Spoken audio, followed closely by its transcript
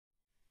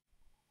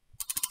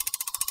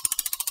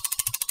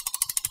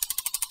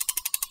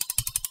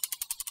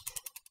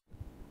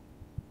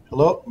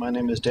Hello, my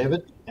name is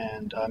David,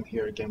 and I'm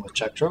here again with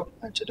TEKTRO,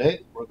 and today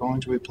we're going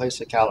to replace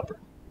a caliper.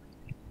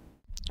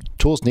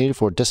 Tools needed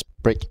for disc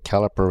brake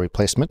caliper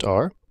replacement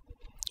are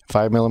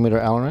 5mm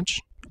Allen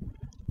wrench,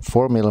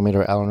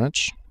 4mm Allen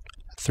wrench,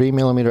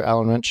 3mm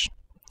Allen wrench,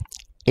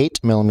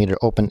 8mm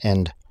open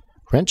end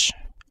wrench,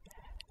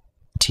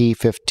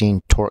 T15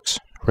 Torx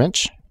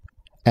wrench,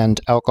 and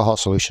alcohol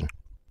solution.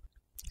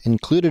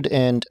 Included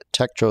in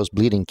TEKTRO's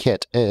bleeding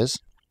kit is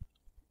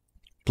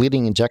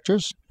bleeding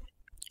injectors,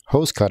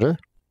 hose cutter,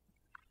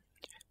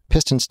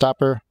 piston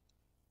stopper,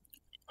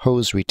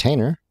 hose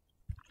retainer,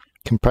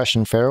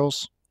 compression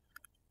ferrules,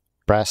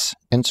 brass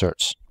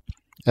inserts,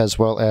 as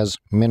well as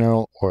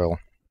mineral oil.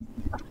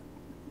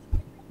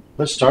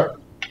 Let's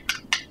start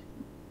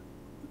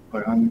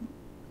by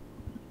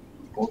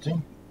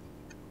unbolting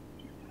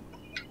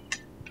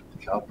the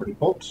caliper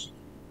bolts.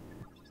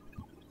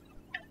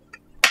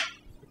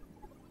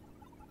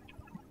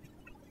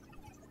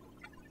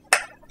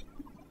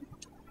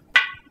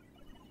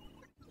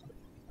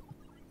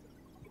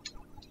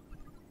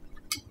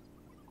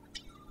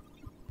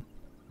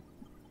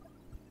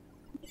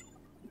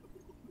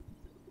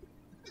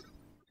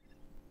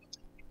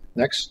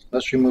 Next,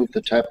 let's remove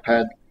the tap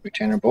pad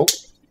retainer bolt.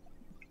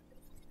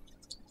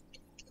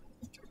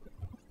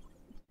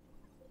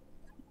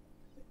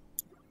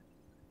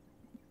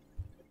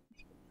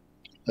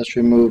 Let's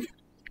remove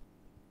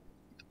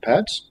the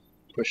pads,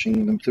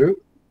 pushing them through,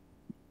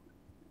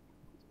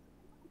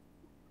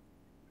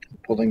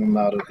 and pulling them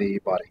out of the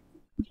body.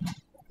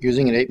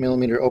 Using an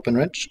 8mm open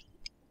wrench,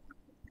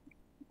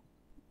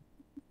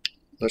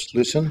 let's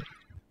loosen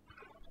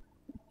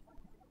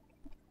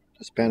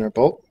the spanner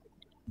bolt.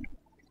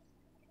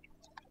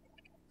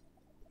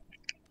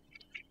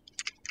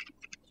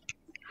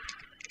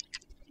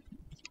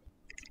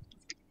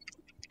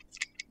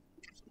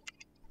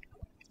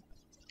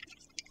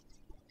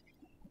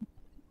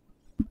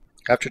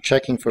 After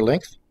checking for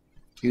length,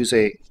 use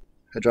a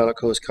hydraulic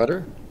hose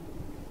cutter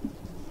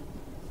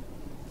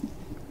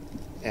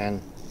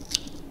and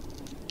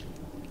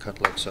cut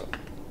like so.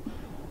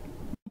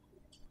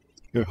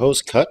 Your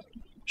hose cut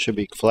should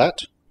be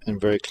flat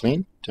and very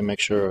clean to make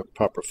sure a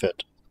proper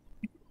fit.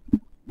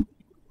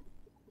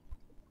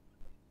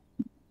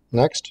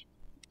 Next,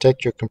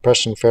 take your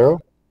compression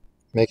ferrule,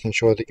 making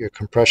sure that your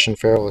compression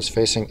ferrule is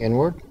facing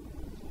inward,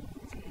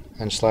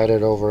 and slide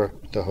it over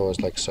the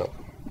hose like so.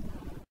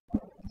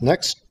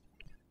 Next,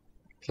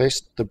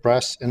 place the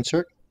brass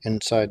insert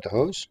inside the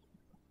hose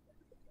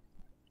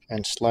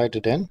and slide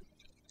it in.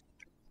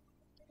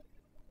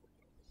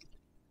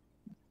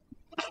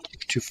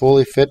 To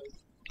fully fit,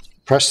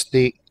 press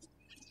the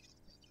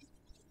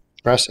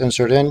brass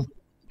insert in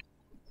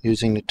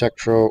using the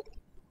TEKTRO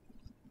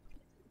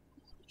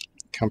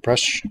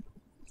compress.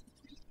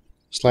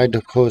 Slide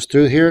the hose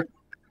through here.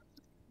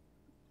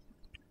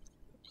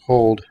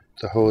 Hold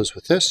the hose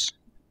with this,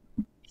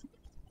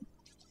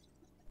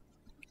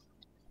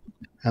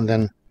 and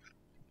then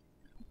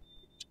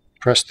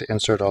press the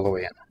insert all the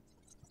way in.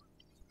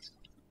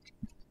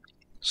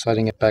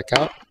 Sliding it back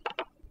out.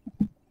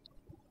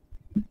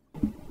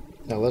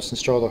 Now let's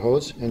install the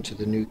hose into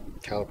the new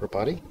caliper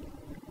body.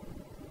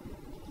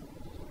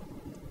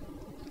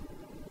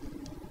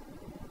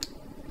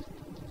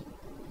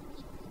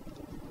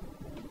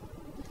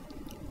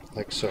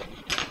 Like so.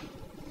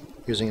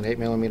 Using an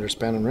 8mm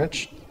spanner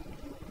wrench,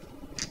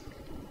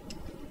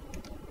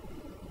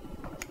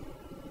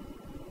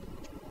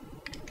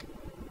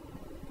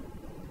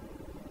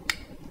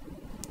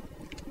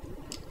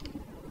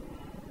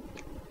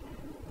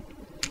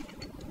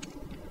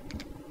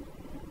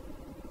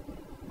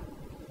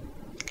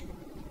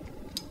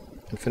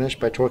 and finish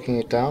by torquing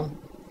it down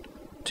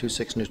to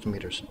 6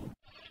 Nm.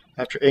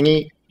 After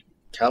any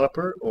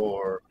caliper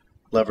or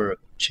lever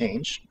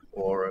change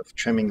or of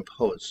trimming of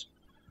hose,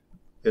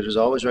 it is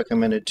always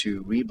recommended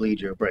to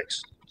re-bleed your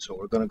brakes. So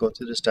we're going to go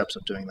through the steps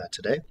of doing that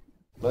today.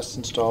 Let's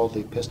install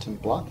the piston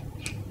block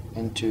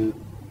into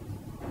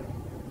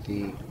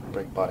the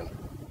brake body.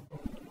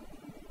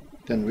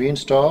 Then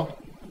reinstall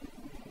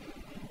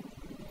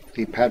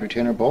the pad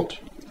retainer bolt.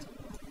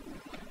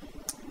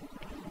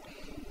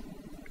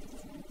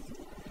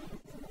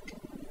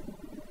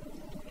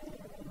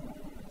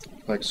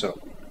 Like so.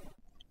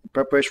 In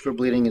preparation for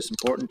bleeding, it's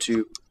important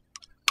to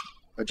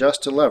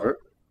adjust the lever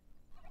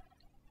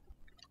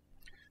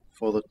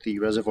so that the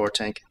reservoir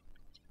tank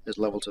is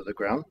level to the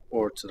ground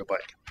or to the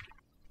bike.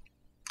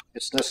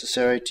 It's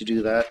necessary to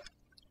do that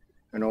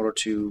in order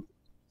to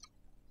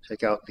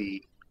take out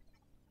the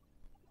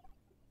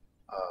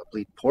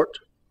bleed port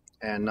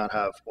and not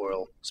have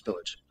oil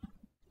spillage.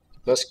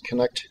 Let's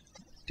connect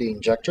the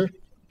injector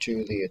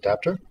to the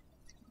adapter.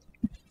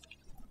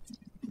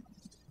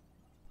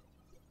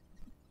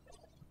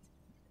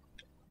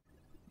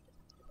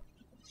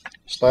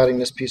 Sliding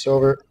this piece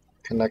over,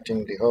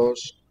 connecting the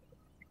hose,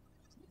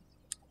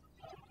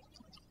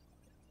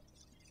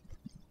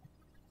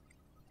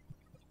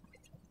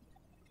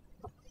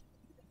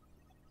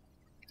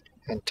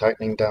 and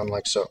tightening down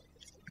like so.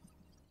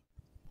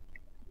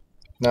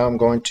 Now I'm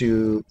going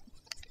to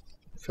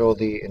fill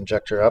the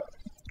injector up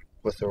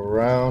with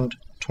around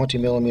 20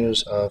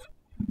 millimeters of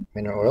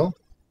mineral oil.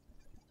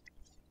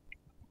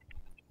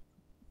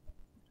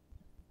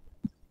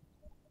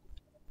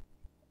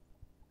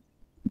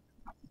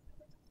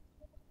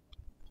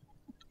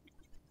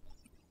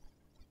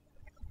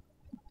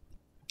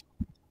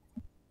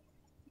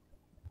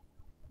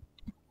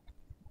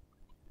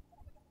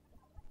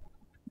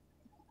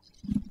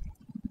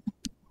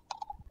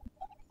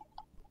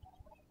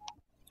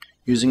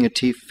 Using a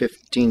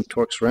T15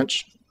 Torx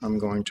wrench, I'm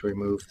going to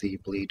remove the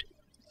bleed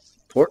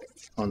port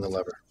on the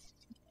lever.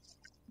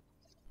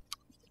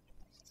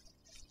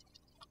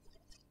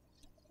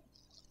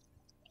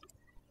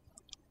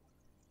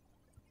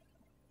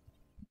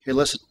 Okay,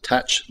 let's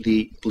attach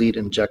the bleed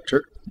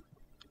injector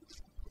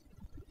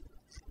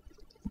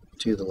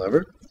to the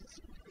lever.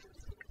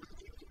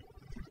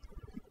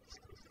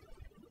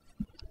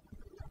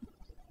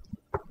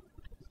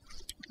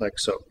 Like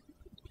so.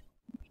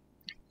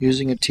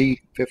 Using a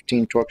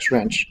T15 Torx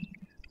wrench,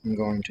 I'm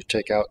going to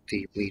take out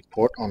the bleed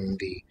port on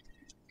the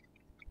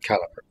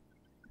caliper.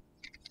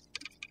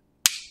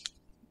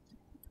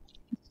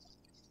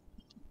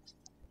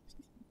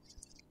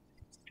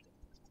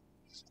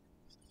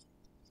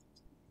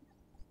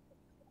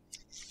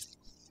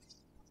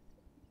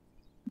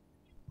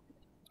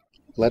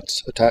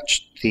 Let's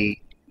attach the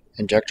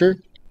injector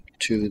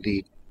to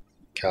the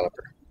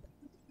caliper.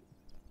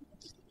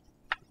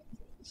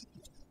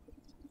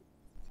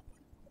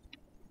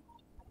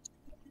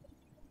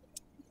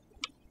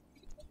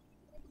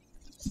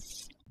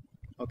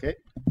 Okay,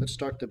 let's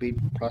start the bead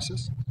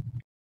process.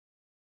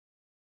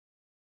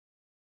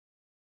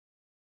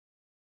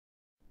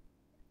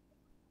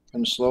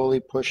 And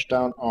slowly push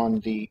down on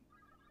the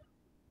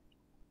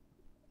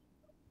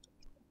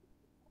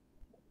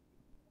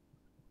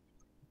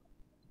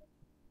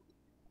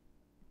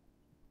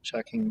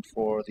checking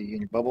for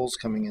the bubbles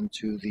coming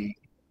into the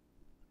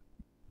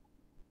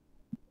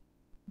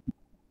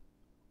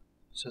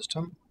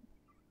system.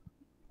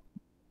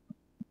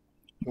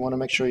 You want to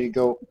make sure you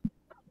go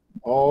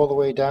all the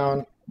way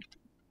down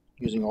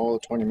using all the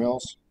 20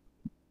 mils.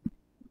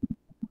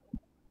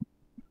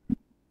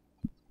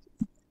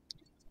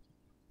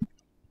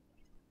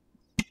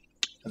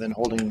 And then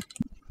holding,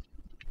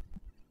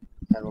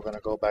 and we're going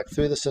to go back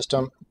through the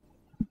system.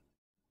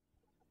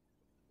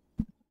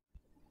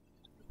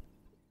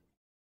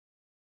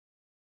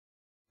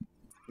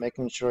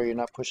 Making sure you're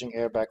not pushing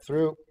air back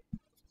through.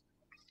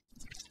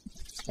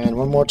 And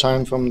one more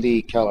time from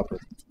the caliper.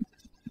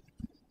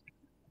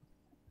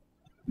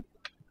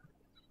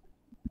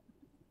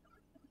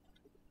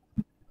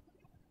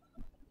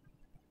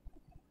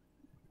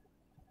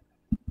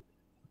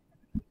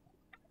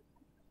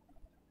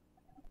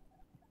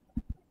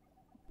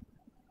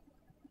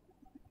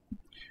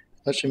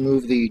 Let's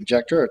remove the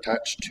ejector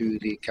attached to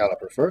the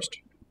caliper first.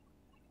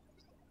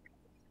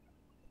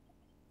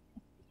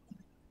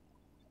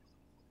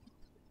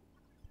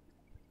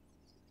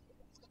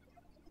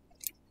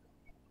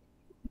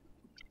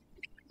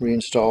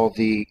 Reinstall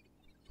the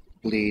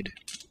bleed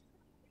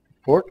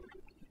port.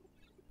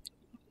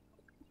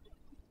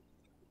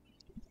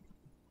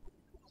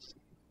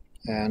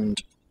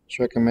 And it's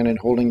recommended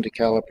holding the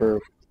caliper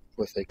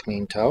with a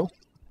clean towel.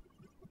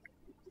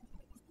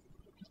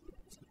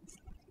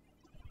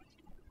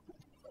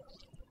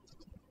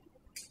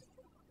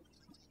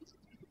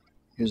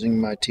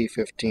 Using my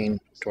T15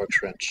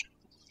 Torx wrench.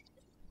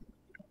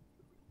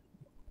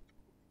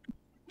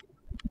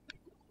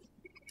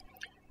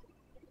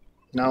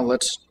 Now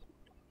let's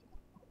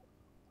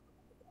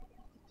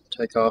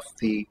take off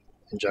the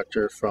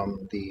injector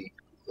from the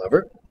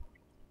lever.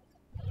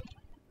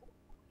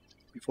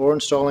 Before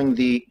installing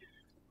the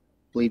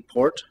bleed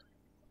port,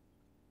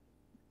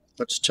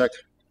 let's check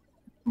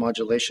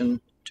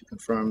modulation to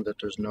confirm that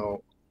there's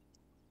no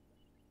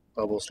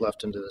bubbles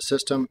left into the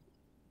system.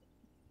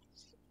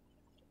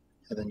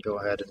 And then go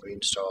ahead and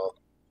reinstall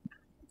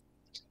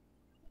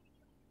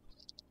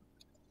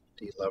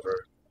the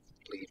lever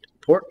bleed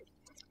port.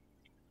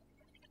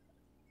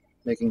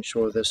 Making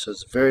sure this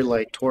is very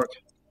light torque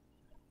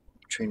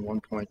between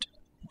 0.8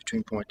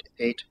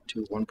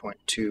 to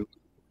 1.2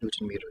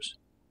 Newton meters.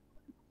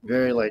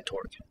 Very light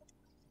torque.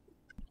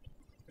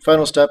 The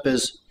final step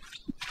is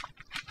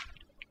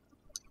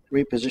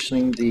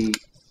repositioning the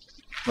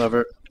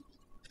lever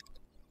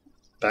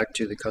back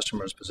to the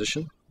customer's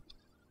position.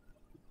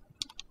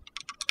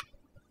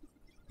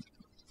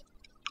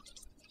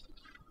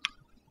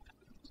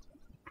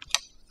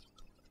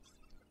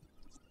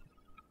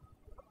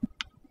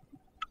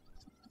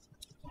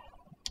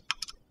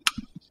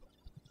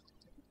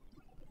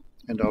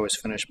 And always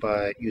finish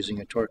by using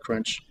a torque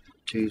wrench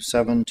to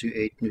 7 to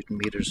 8 Newton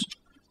meters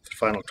for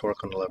final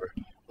torque on the lever.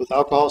 With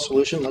alcohol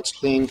solution, let's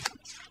clean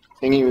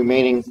any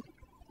remaining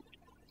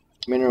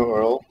mineral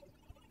oil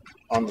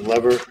on the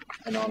lever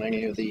and on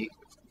any of the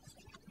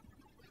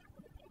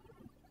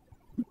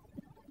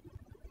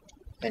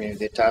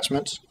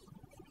attachments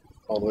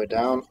all the way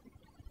down.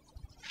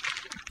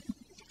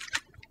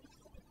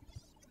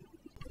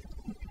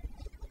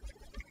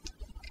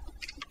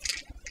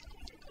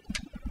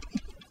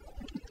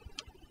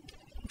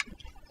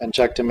 and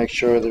check to make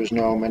sure there's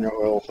no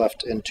mineral oil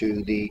left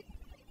into the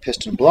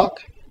piston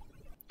block.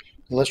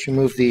 Let's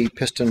remove the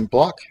piston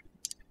block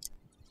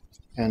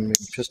and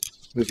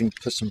moving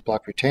piston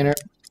block retainer.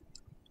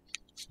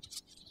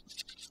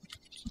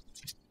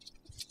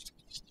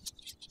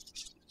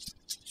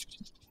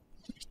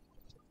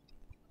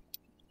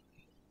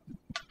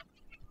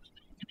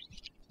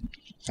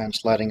 And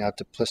sliding out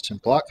the piston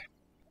block.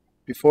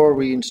 Before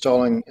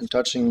reinstalling and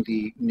touching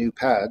the new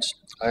pads,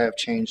 I have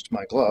changed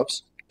my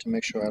gloves to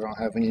make sure I don't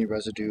have any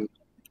residue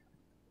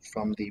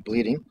from the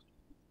bleeding.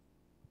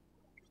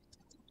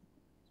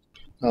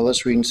 Now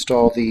let's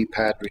reinstall the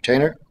pad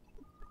retainer.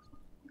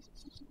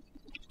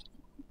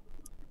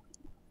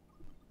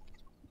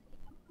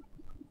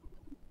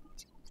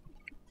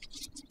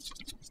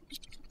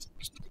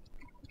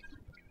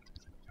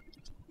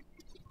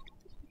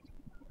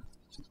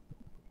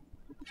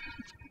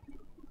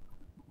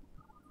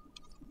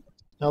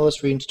 Now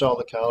let's reinstall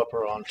the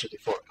caliper onto the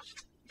fork.